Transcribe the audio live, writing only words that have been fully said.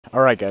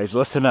Alright guys,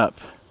 listen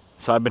up.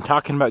 So I've been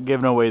talking about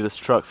giving away this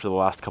truck for the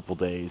last couple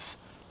days.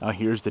 Now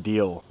here's the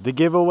deal. The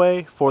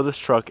giveaway for this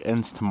truck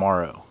ends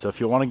tomorrow. So if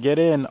you want to get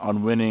in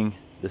on winning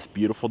this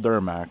beautiful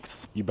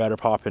Duramax, you better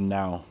pop in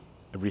now.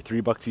 Every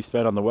 $3 you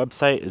spend on the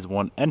website is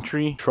one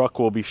entry. Truck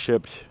will be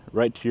shipped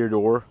right to your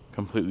door,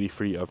 completely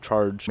free of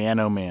charge. Man,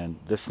 oh man,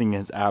 this thing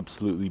is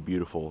absolutely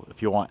beautiful.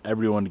 If you want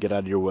everyone to get out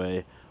of your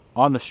way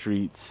on the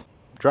streets,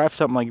 drive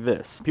something like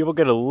this. People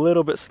get a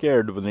little bit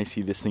scared when they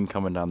see this thing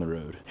coming down the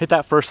road. Hit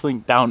that first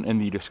link down in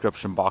the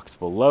description box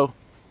below,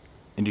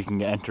 and you can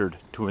get entered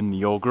to win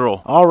the old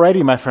girl.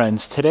 Alrighty, my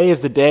friends, today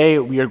is the day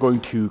we are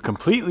going to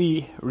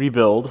completely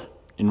rebuild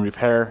and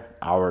repair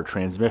our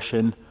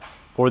transmission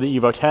for the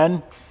Evo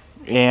 10.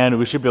 And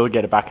we should be able to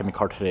get it back in the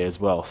car today as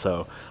well.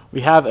 So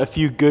we have a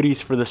few goodies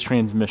for this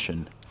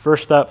transmission.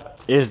 First up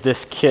is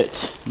this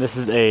kit. This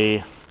is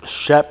a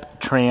Shep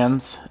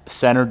Trans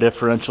center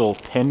differential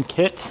pin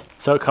kit.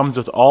 So it comes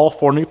with all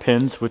 4 new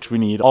pins, which we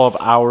need. All of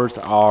ours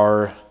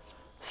are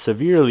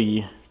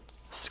severely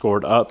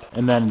scored up.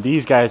 And then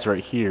these guys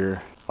right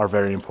here are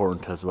very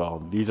important as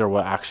well. These are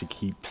what actually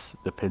keeps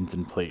the pins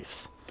in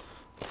place.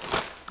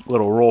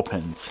 Little roll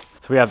pins.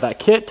 So we have that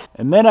kit,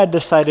 and then I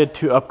decided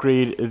to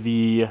upgrade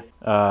the,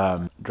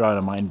 drawing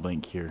a mind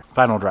blank here,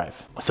 final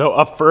drive. So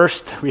up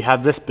first, we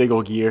have this big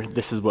old gear.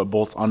 This is what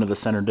bolts onto the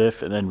center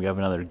diff, and then we have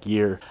another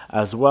gear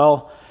as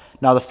well.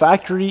 Now the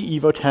factory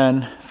Evo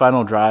 10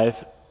 final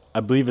drive,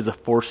 I believe is a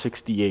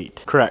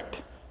 468.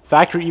 Correct.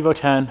 Factory Evo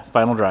 10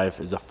 final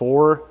drive is a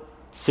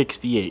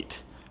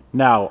 468.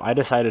 Now I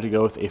decided to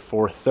go with a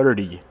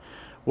 430.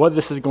 What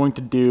this is going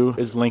to do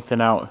is lengthen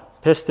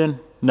out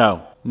piston.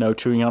 No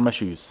chewing on my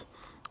shoes.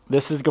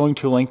 This is going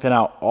to lengthen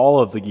out all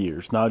of the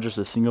gears, not just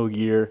a single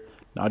gear,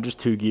 not just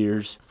 2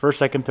 gears, first,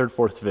 second, third,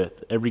 fourth,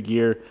 fifth. Every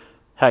gear,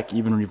 heck,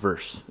 even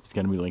reverse, is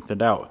going to be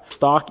lengthened out.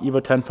 Stock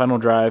Evo 10 final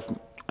drive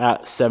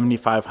at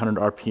 7,500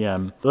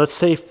 RPM. Let's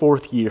say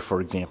 4th gear, for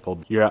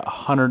example, you're at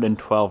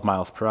 112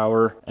 miles per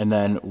hour. And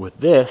then with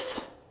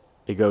this,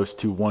 it goes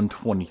to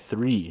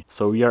 123.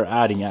 So we are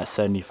adding at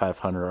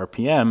 7,500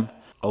 RPM,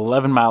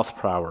 11 miles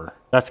per hour.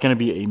 That's going to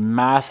be a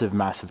massive,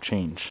 massive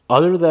change.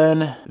 Other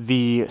than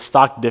the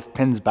stock diff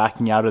pins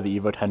backing out of the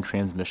Evo 10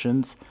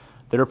 transmissions,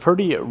 they're a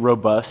pretty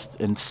robust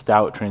and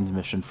stout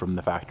transmission from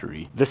the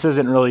factory. This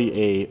isn't really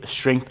a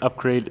strength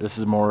upgrade. This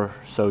is more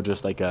so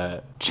just like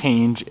a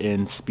change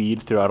in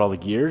speed throughout all the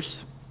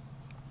gears,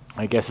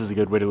 I guess is a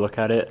good way to look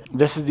at it.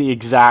 This is the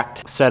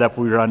exact setup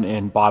we run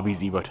in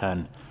Bobby's Evo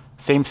 10.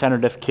 Same center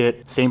diff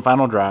kit, same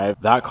final drive.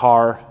 That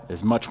car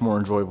is much more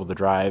enjoyable to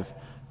drive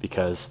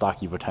because stock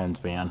Evo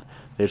 10s, man,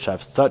 they just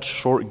have such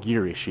short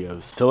gear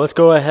ratios. So let's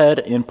go ahead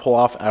and pull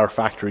off our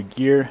factory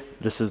gear.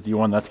 This is the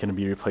one that's going to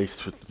be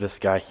replaced with this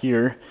guy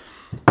here,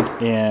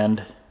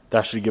 and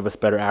that should give us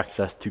better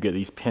access to get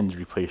these pins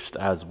replaced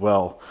as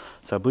well.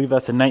 So I believe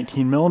that's a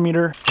 19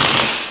 millimeter.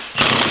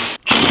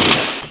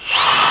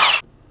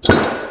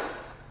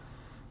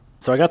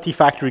 So I got the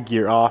factory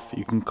gear off.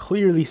 You can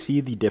clearly see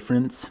the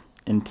difference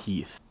in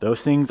teeth.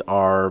 Those things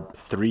are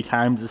 3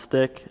 times as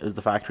thick as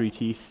the factory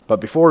teeth. But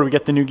before we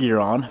get the new gear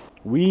on,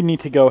 we need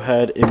to go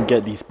ahead and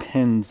get these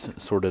pins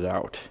sorted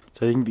out.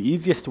 So I think the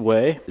easiest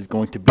way is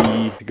going to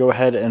be to go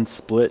ahead and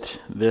split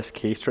this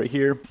case right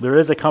here. There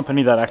is a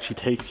company that actually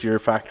takes your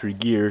factory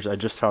gears. I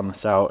just found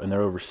this out, and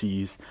they're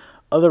overseas.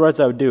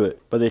 Otherwise I would do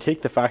it, but they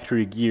take the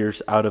factory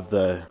gears out of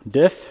the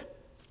diff,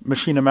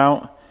 machine them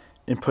out,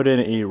 and put in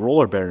a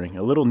roller bearing,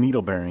 a little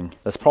needle bearing.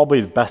 That's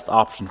probably the best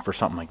option for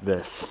something like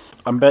this.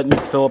 I'm betting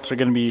these Phillips are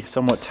going to be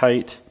somewhat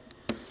tight,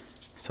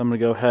 so I'm going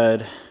to go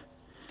ahead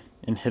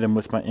and hit them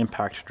with my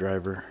impact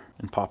driver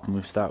and pop them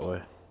loose that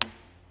way.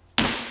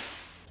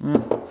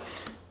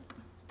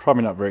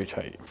 Probably not very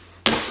tight.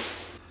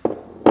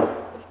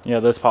 Yeah,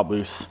 those pop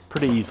loose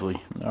pretty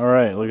easily. All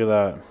right, look at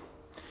that.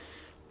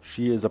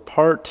 She is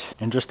apart,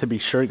 and just to be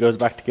sure it goes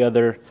back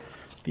together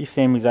the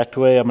same exact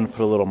way, I'm going to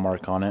put a little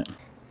mark on it.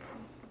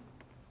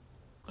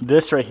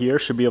 This right here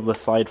should be able to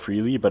slide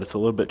freely, but it's a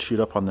little bit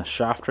chewed up on the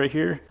shaft right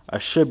here. I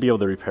should be able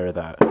to repair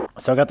that.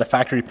 So I got the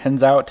factory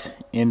pins out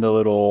in the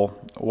little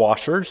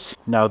washers.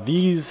 Now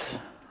these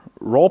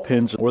roll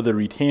pins, or the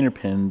retainer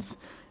pins,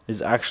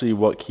 is actually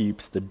what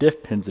keeps the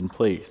diff pins in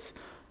place.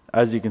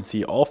 As you can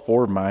see, all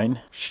 4 of mine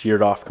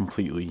sheared off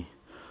completely.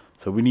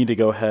 So we need to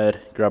go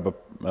ahead, grab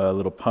a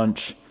little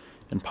punch,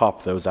 and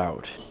pop those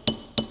out.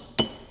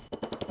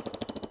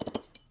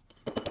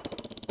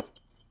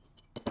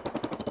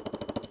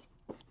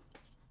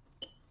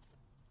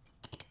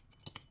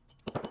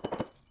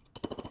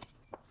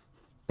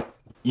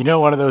 You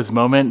know, one of those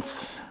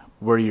moments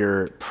where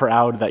you're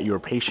proud that you were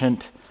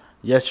patient.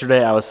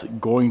 Yesterday I was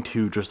going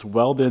to just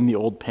weld in the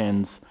old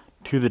pins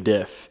to the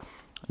diff.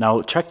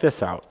 Now check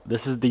this out.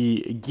 This is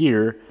the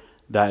gear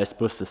that is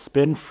supposed to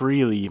spin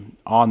freely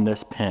on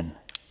this pin.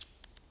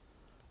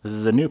 This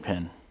is a new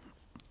pin.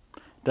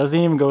 Doesn't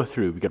even go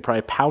through. We could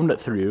probably pound it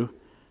through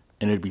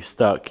and it'd be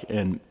stuck,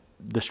 and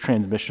this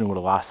transmission would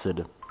have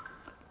lasted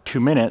 2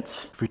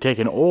 minutes. If we take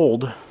an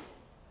old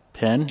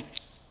pin,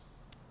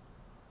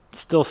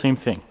 still same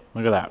thing.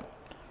 Look at that.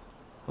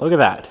 Look at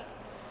that.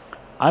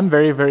 I'm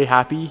very, very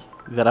happy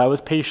that I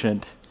was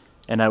patient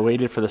and I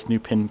waited for this new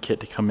pin kit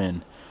to come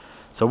in.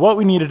 So what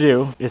we need to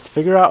do is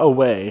figure out a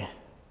way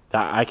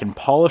that I can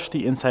polish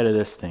the inside of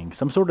this thing.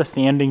 Some sort of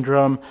sanding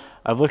drum.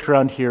 I've looked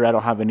around here, I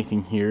don't have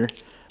anything here,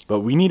 but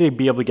we need to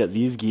be able to get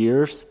these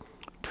gears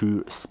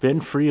to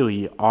spin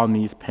freely on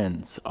these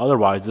pins.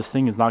 Otherwise, this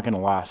thing is not gonna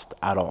last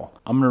at all.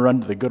 I'm gonna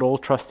run to the good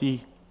old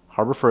trusty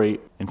Harbor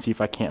Freight and see if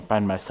I can't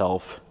find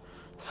myself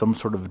some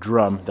sort of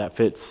drum that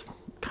fits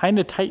kind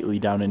of tightly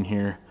down in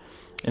here,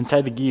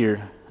 inside the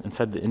gear,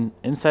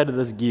 inside of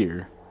this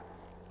gear,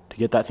 to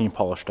get that thing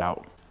polished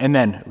out. And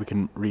then we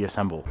can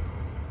reassemble.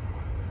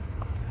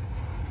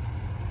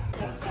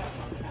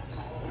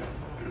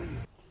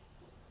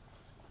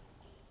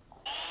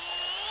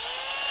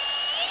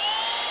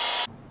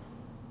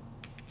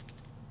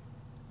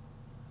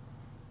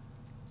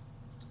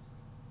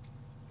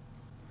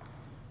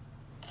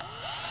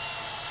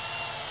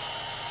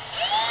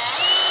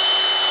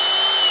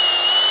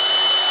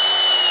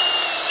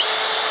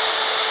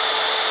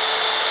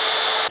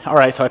 All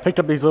right, so I picked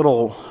up these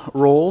little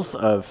rolls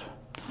of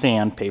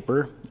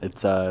sandpaper.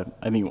 It's I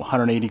think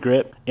 180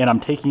 grit, and I'm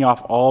taking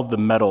off all of the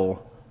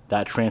metal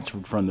that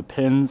transferred from the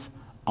pins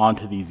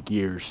onto these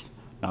gears.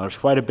 Now there's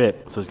quite a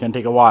bit, so it's gonna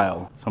take a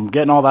while. So I'm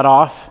getting all that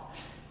off,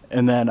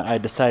 and then I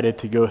decided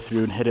to go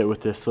through and hit it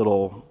with this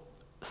little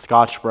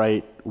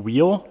Scotch-Brite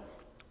wheel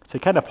to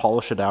kind of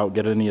polish it out,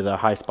 get any of the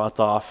high spots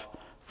off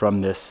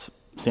from this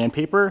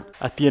sandpaper.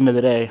 At the end of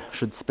the day, it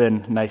should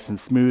spin nice and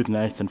smooth,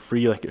 nice and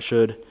free like it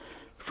should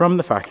from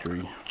the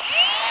factory.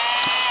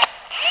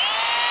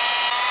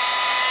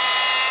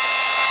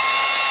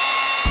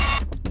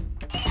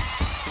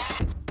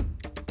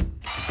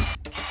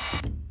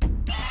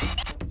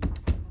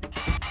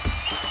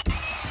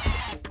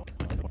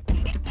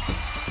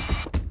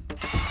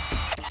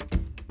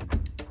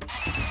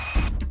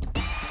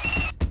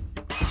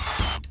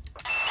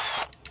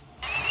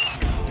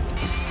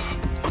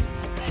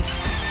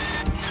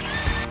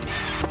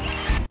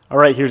 All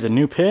right, here's a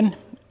new pin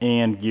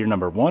and gear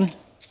number 1.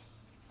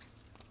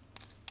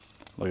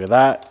 Look at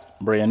that,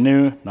 brand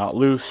new, not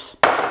loose,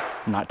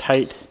 not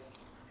tight.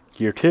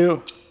 Gear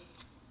 2,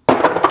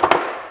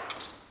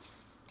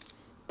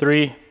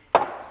 3,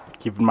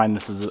 keep in mind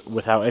this is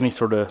without any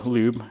sort of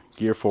lube.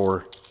 Gear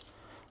 4,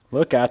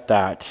 look at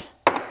that.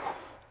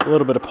 A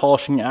little bit of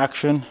polishing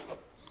action.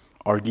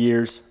 Our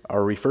gears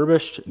are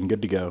refurbished and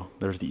good to go.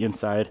 There's the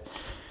inside.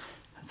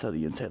 That's how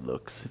the inside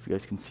looks, if you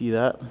guys can see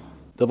that.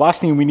 The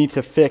last thing we need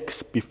to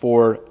fix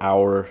before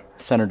our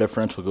center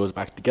differential goes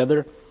back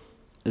together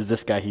is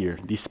this guy here,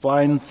 these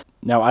splines.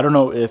 Now, I don't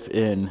know if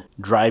in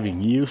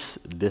driving use,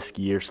 this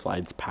gear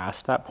slides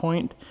past that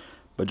point,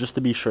 but just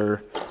to be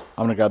sure,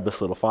 I'm gonna grab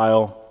this little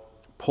file,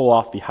 pull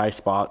off the high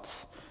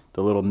spots,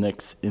 the little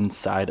nicks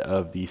inside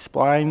of the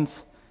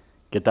splines,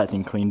 get that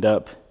thing cleaned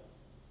up,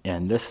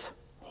 and this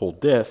whole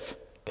diff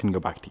can go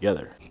back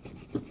together.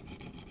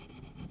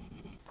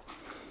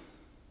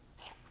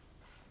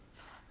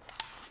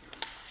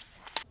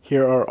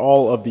 Here are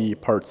all of the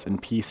parts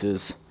and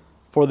pieces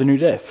for the new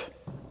diff.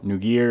 New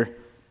gear,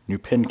 new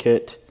pin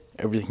kit,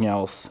 everything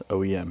else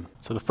OEM.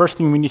 So the first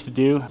thing we need to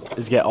do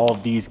is get all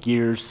of these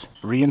gears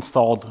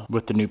reinstalled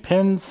with the new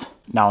pins.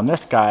 Now on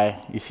this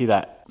guy, you see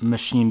that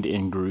machined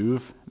in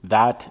groove?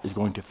 That is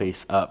going to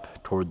face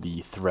up toward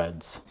the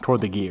threads,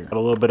 toward the gear. Got a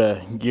little bit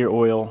of gear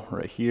oil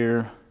right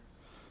here.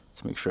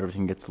 So make sure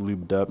everything gets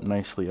lubed up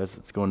nicely as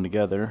it's going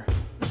together.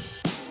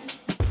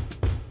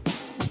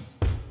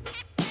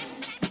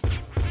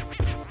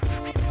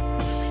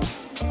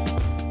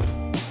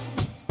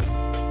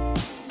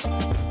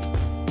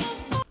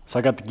 So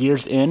I got the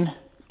gears in.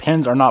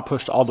 Pins are not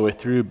pushed all the way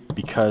through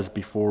because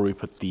before we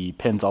put the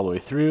pins all the way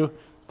through,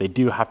 they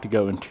do have to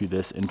go into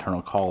this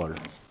internal collar.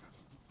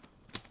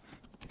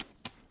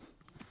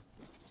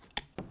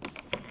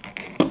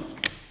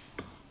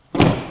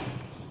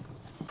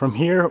 From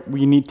here,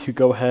 we need to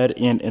go ahead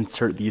and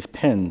insert these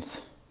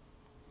pins.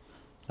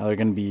 Now they're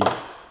going to be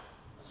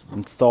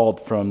installed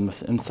from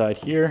this inside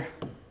here.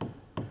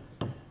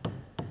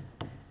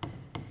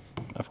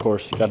 Of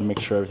course, you got to make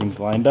sure everything's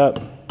lined up.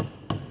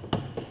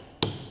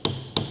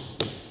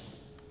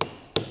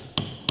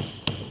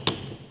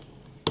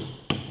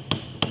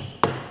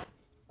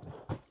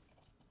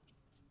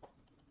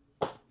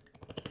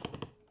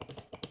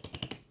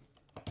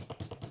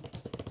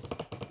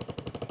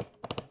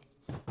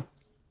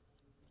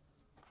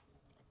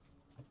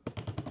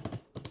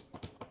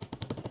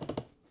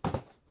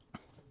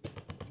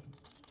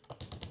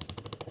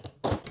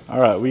 All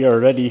right, we are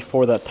ready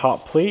for that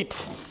top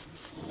plate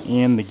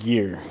and the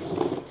gear.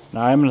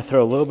 Now I'm going to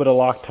throw a little bit of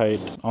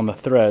Loctite on the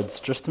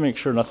threads just to make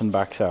sure nothing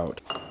backs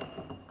out.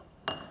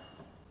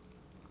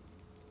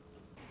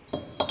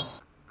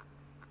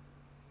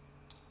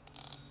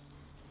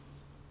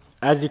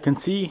 As you can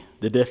see,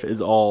 the diff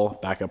is all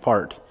back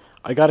apart.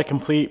 I got it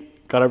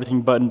complete, got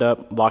everything buttoned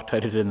up,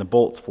 Loctited in the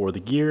bolts for the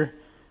gear,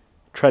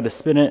 tried to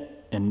spin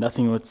it, and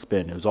nothing would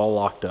spin. It was all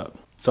locked up.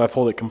 So I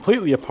pulled it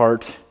completely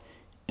apart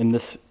in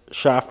this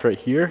shaft right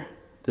here.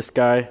 This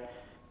guy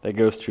that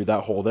goes through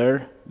that hole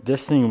there.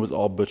 This thing was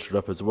all butchered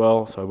up as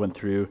well, so I went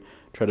through,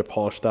 tried to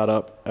polish that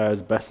up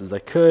as best as I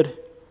could.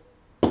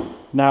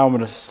 Now I'm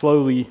gonna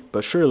slowly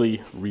but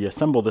surely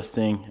reassemble this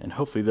thing, and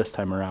hopefully this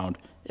time around,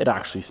 it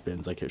actually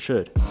spins like it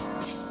should.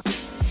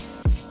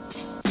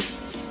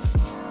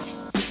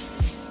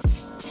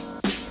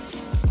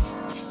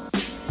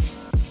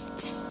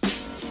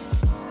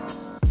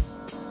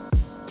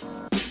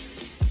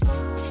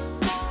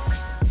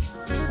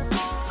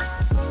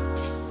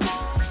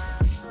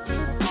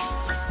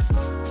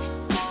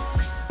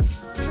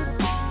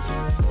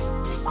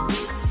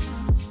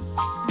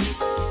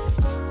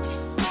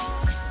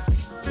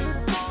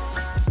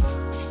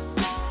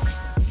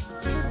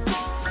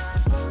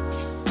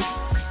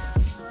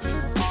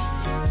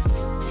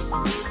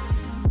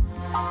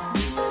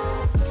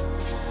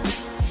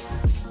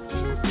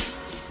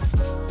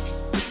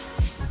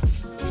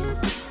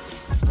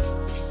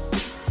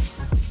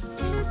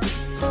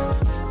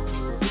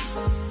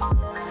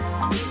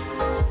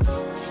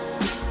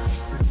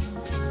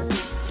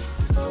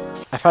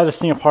 I've had this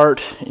thing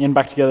apart and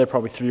back together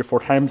probably 3 or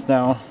 4 times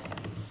now.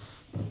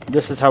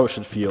 This is how it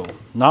should feel.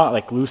 Not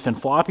like loose and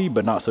floppy,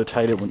 but not so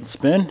tight it wouldn't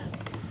spin.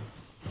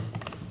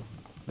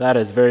 That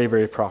is very,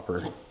 very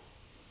proper.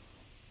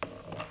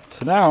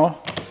 So now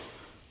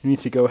we need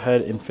to go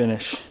ahead and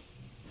finish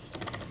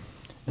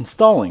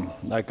installing.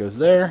 That goes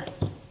there.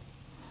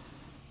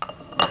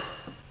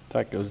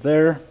 That goes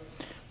there.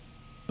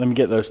 Let me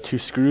get those 2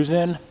 screws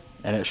in,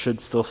 and it should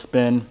still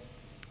spin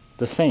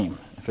the same.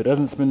 If it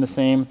doesn't spin the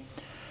same,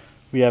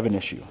 we have an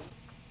issue.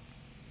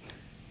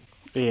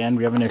 And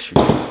we have an issue.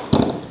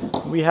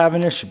 We have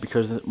an issue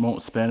because it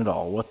won't spin at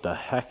all. What the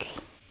heck?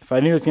 If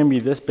I knew it was gonna be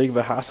this big of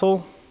a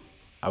hassle,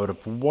 I would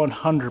have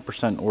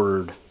 100%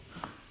 ordered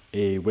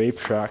a Wave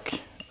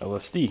Track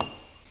LSD.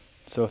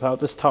 So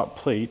without this top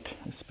plate,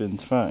 it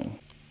spins fine.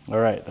 All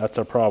right, that's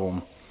our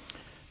problem.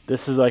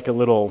 This is like a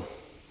little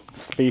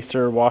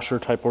spacer washer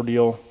type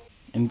ordeal.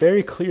 And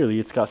very clearly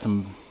it's got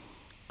some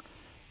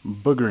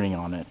boogering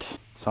on it.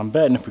 So I'm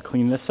betting if we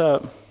clean this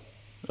up,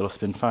 it'll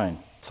spin fine.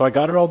 So I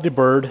got it all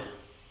deburred.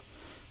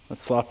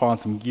 Let's slap on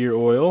some gear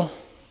oil,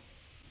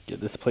 get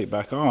this plate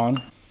back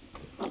on,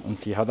 and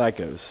see how that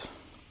goes.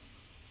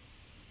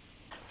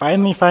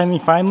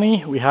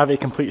 Finally, we have a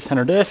complete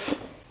center diff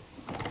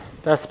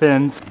that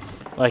spins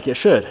like it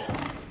should.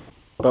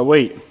 But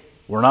wait,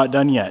 we're not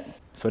done yet.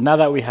 So now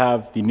that we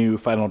have the new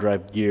final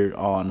drive gear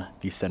on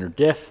the center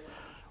diff,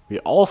 we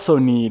also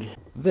need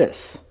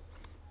this.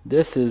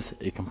 This is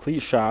a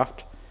complete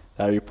shaft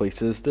that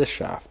replaces this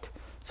shaft.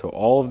 So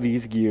all of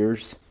these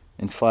gears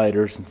and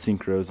sliders and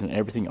synchros and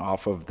everything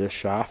off of this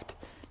shaft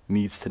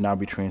needs to now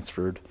be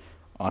transferred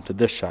onto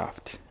this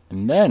shaft.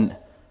 And then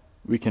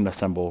we can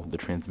assemble the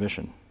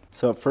transmission.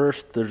 So at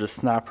first, there's a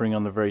snap ring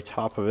on the very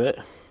top of it.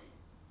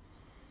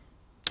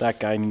 That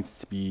guy needs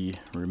to be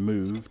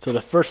removed. So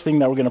the first thing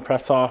that we're gonna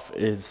press off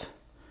is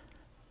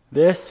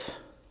this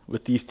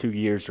with these 2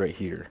 gears right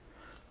here.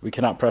 We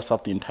cannot press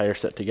off the entire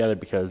set together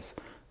because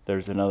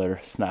there's another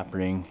snap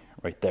ring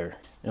right there.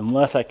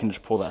 Unless I can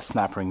just pull that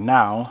snap ring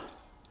now,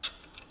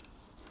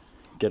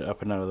 get it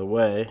up and out of the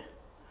way,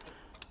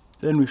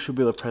 then we should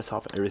be able to press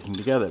off everything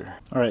together.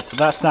 All right, so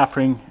that snap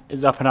ring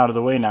is up and out of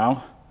the way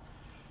now.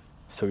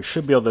 So we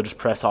should be able to just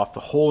press off the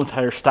whole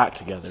entire stack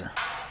together.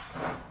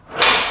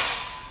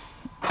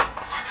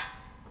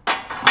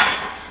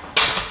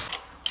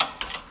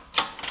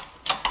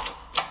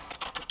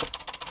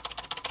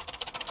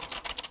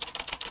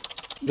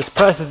 This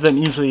press isn't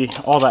usually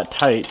all that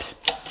tight,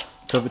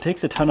 so if it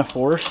takes a ton of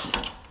force,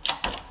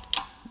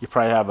 you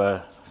probably have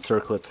a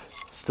circlip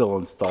still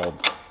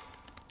installed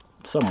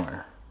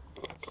somewhere.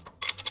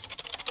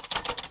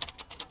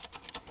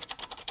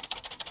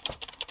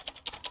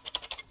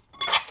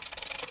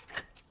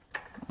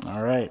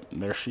 All right,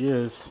 there she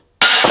is.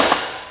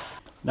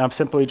 Now I'm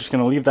simply just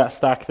gonna leave that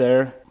stack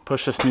there,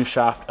 push this new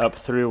shaft up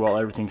through while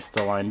everything's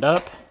still lined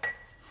up,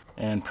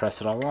 and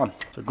press it all on.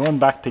 So going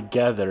back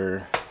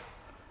together,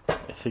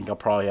 I think I'll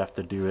probably have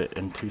to do it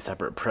in 2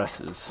 separate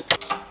presses.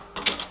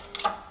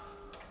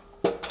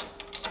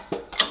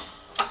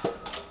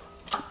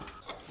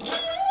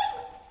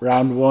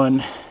 Round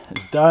 1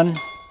 is done.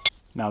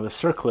 Now the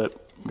circlip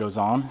goes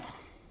on.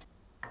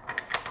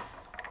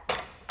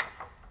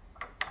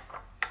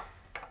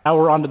 Now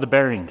we're onto the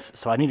bearings.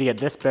 So I need to get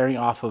this bearing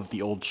off of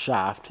the old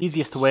shaft.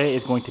 Easiest way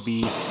is going to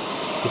be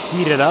to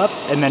heat it up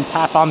and then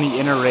tap on the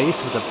inner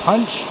race with a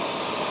punch.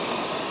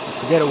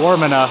 If you get it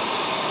warm enough,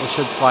 it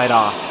should slide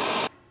off.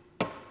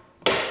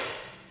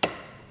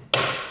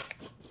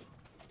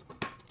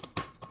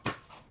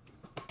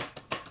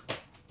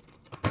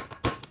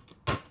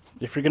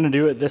 If you're gonna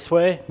do it this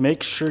way,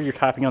 make sure you're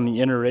tapping on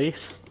the inner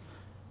race,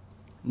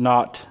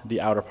 not the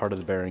outer part of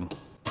the bearing.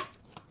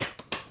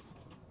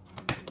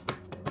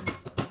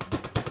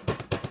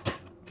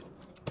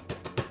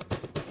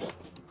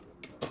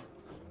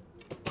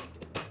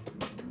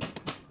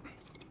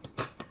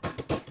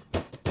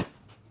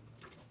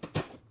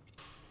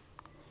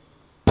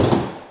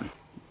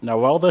 Now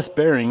while this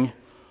bearing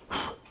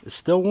is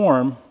still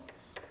warm,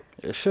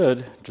 it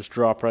should just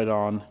drop right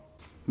on.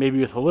 Maybe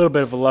with a little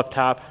bit of a left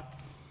tap,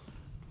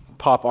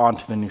 pop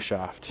onto the new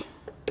shaft.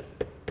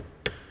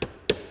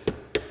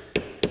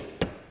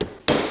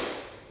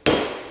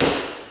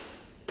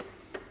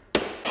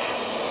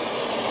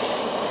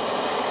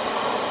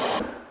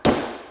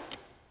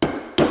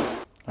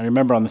 I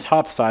remember on the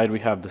top side we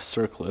have the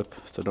circlip,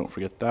 so don't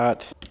forget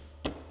that.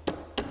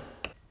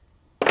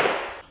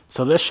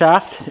 So this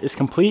shaft is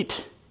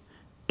complete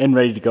and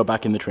ready to go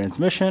back in the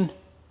transmission.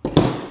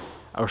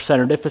 Our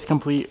center diff is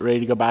complete,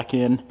 ready to go back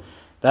in.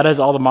 That is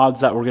all the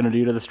mods that we're gonna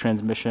do to this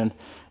transmission.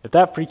 If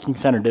that freaking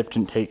center diff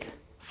didn't take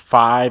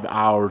 5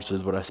 hours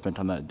is what I spent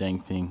on that dang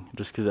thing,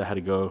 just because I had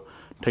to go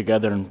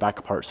together and back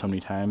apart so many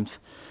times,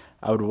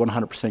 I would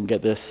 100%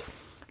 get this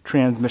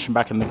transmission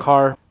back in the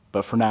car.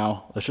 But for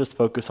now, let's just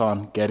focus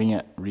on getting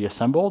it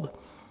reassembled,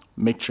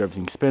 make sure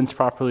everything spins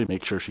properly,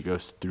 make sure she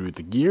goes through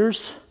the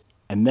gears,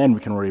 and then we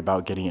can worry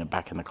about getting it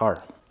back in the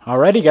car.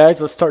 Alrighty guys,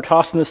 let's start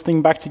tossing this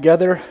thing back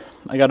together.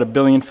 I got a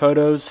billion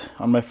photos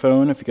on my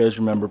phone, if you guys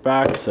remember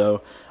back,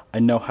 so I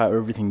know how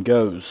everything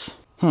goes.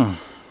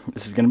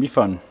 This is gonna be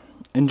fun.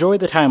 Enjoy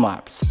the time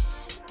lapse.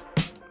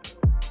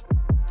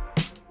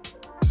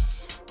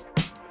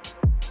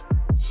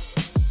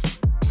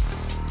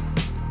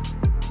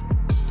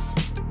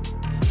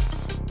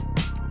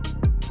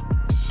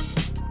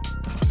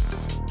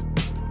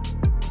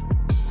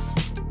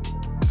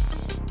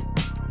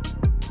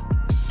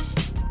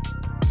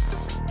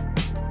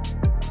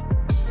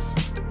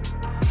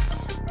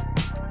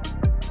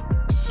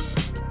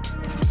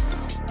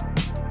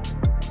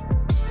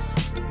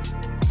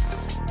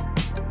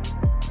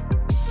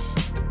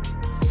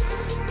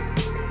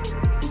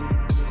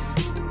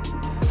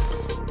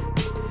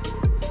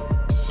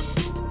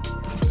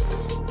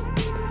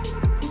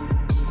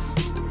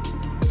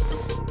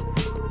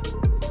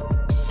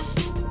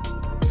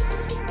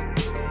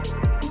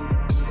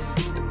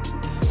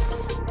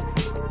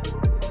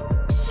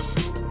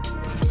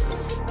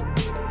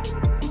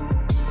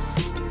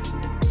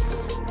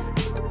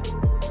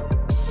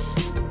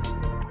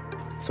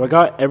 So I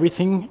got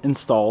everything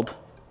installed.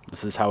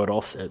 This is how it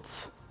all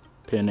sits.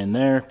 Pin in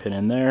there, pin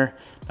in there.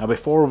 Now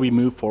before we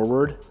move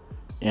forward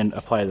and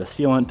apply the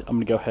sealant, I'm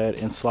gonna go ahead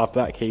and slap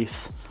that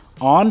case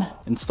on,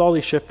 install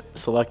the shift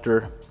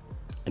selector,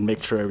 and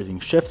make sure everything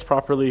shifts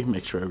properly,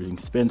 make sure everything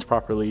spins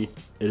properly.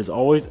 It is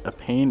always a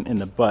pain in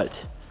the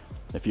butt.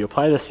 If you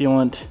apply the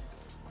sealant,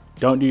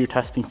 don't do your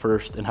testing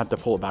first and have to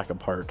pull it back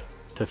apart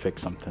to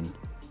fix something.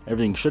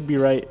 Everything should be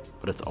right,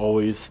 but it's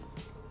always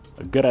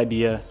a good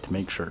idea to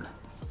make sure.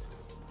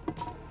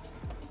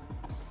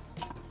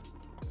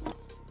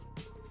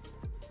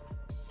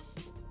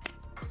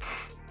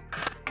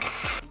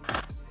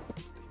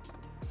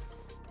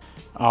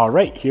 All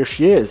right, here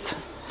she is.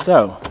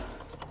 So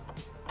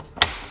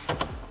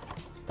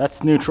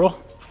that's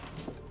neutral.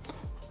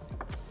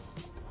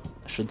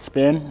 Should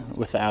spin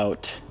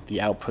without the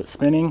output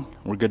spinning.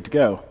 We're good to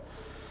go.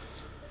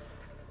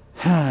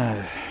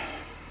 That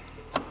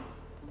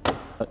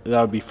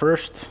would be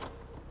first,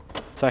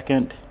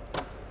 second,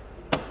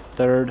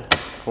 third,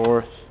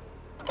 fourth,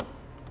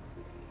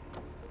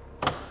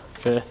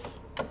 fifth,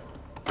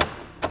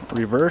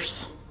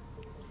 reverse.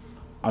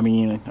 I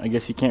mean, I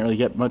guess you can't really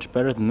get much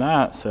better than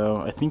that. So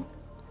I think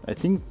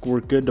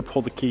we're good to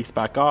pull the case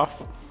back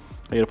off.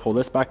 I gotta pull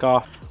this back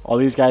off, all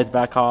these guys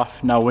back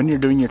off. Now, when you're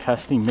doing your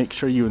testing, make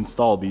sure you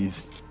install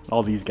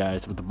all these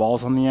guys with the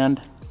balls on the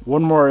end.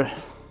 One more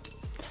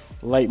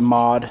light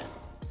mod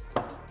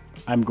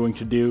I'm going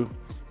to do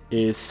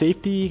is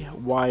safety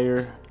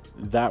wire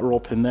that roll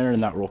pin there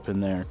and that roll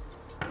pin there.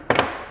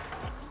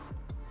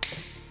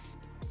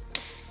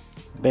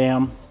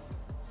 Bam,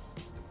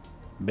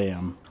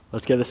 bam.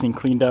 Let's get this thing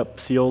cleaned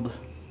up, sealed.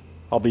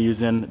 I'll be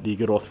using the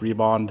good old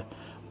 3-bond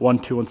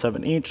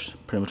 1217H,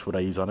 pretty much what I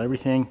use on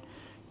everything.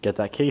 Get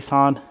that case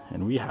on,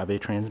 and we have a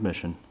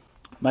transmission.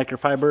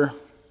 Microfiber,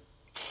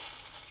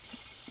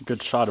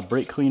 good shot of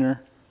brake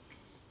cleaner.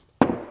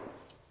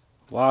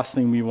 Last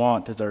thing we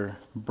want is our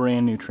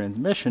brand new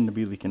transmission to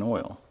be leaking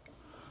oil.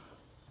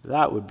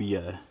 That would be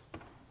a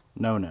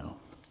no-no.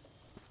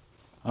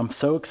 I'm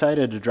so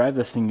excited to drive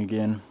this thing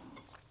again,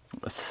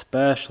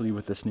 especially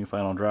with this new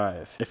final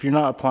drive. If you're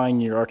not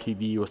applying your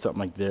RTV with something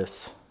like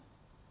this,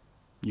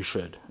 you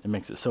should. It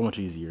makes it so much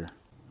easier.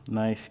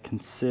 Nice,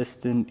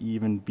 consistent,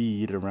 even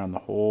bead around the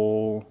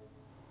whole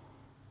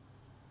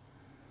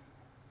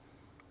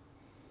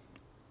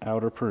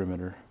outer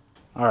perimeter.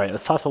 All right,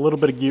 let's toss a little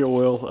bit of gear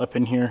oil up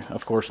in here.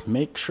 Of course,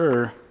 make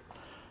sure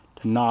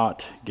to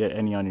not get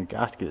any on your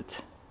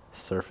gasket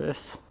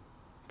surface,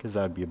 because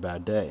that would be a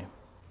bad day.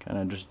 Kind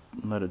of just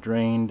let it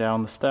drain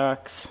down the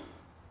stacks.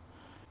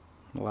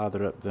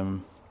 Lather up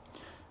them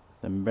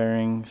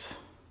bearings.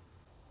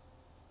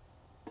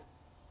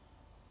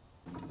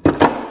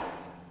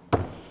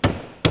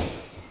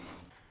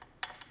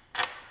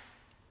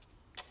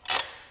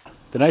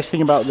 The nice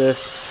thing about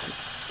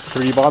this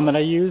 3-bond that I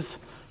use,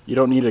 you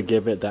don't need to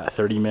give it that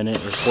 30-minute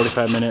or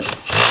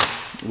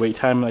 45-minute wait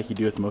time like you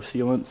do with most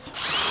sealants.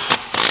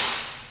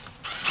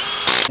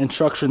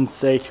 Instructions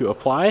say to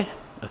apply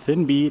a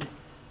thin bead,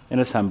 and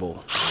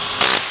assemble.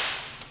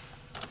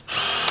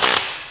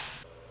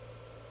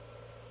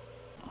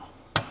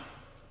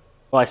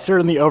 Well, I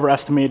certainly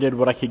overestimated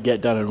what I could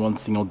get done in one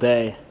single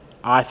day.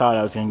 I thought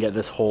I was going to get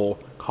this whole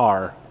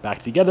car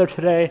back together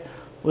today.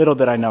 Little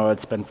did I know I'd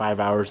spend 5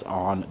 hours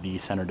on the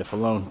center diff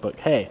alone. But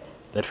hey,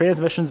 the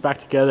transmission's back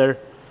together.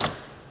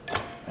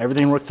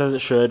 Everything works as it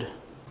should.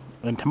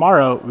 And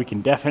tomorrow, we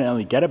can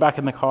definitely get it back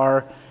in the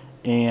car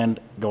and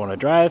go on a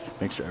drive,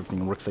 make sure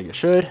everything works like it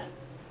should,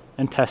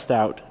 and test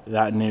out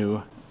that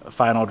new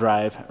final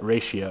drive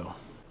ratio.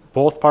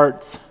 Both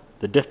parts,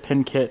 the diff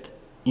pin kit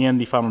and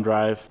the final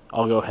drive,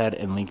 I'll go ahead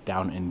and link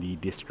down in the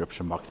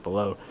description box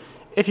below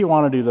if you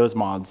want to do those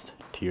mods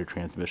to your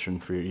transmission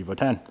for your Evo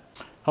 10.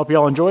 Hope you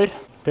all enjoyed.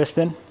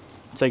 Piston,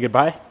 say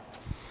goodbye.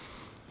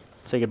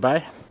 Say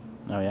goodbye.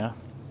 Oh yeah.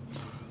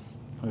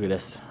 Look at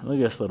this. Look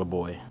at this little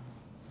boy.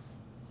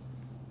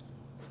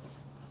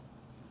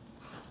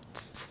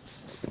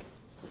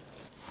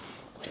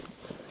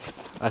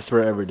 I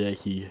swear every day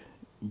he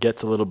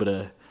gets a little bit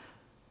of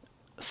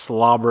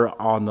slobber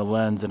on the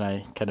lens and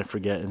I kind of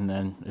forget, and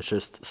then it's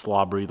just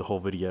slobbery the whole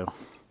video.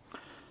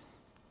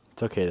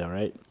 It's okay though,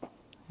 right?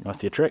 You want to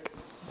see a trick?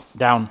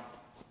 Down.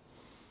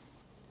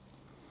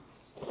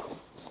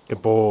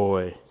 Good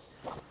boy.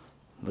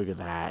 Look at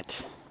that.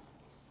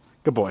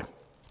 Good boy.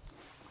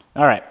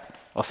 All right.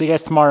 I'll see you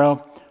guys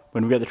tomorrow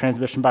when we get the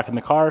transmission back in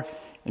the car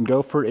and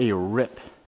go for a rip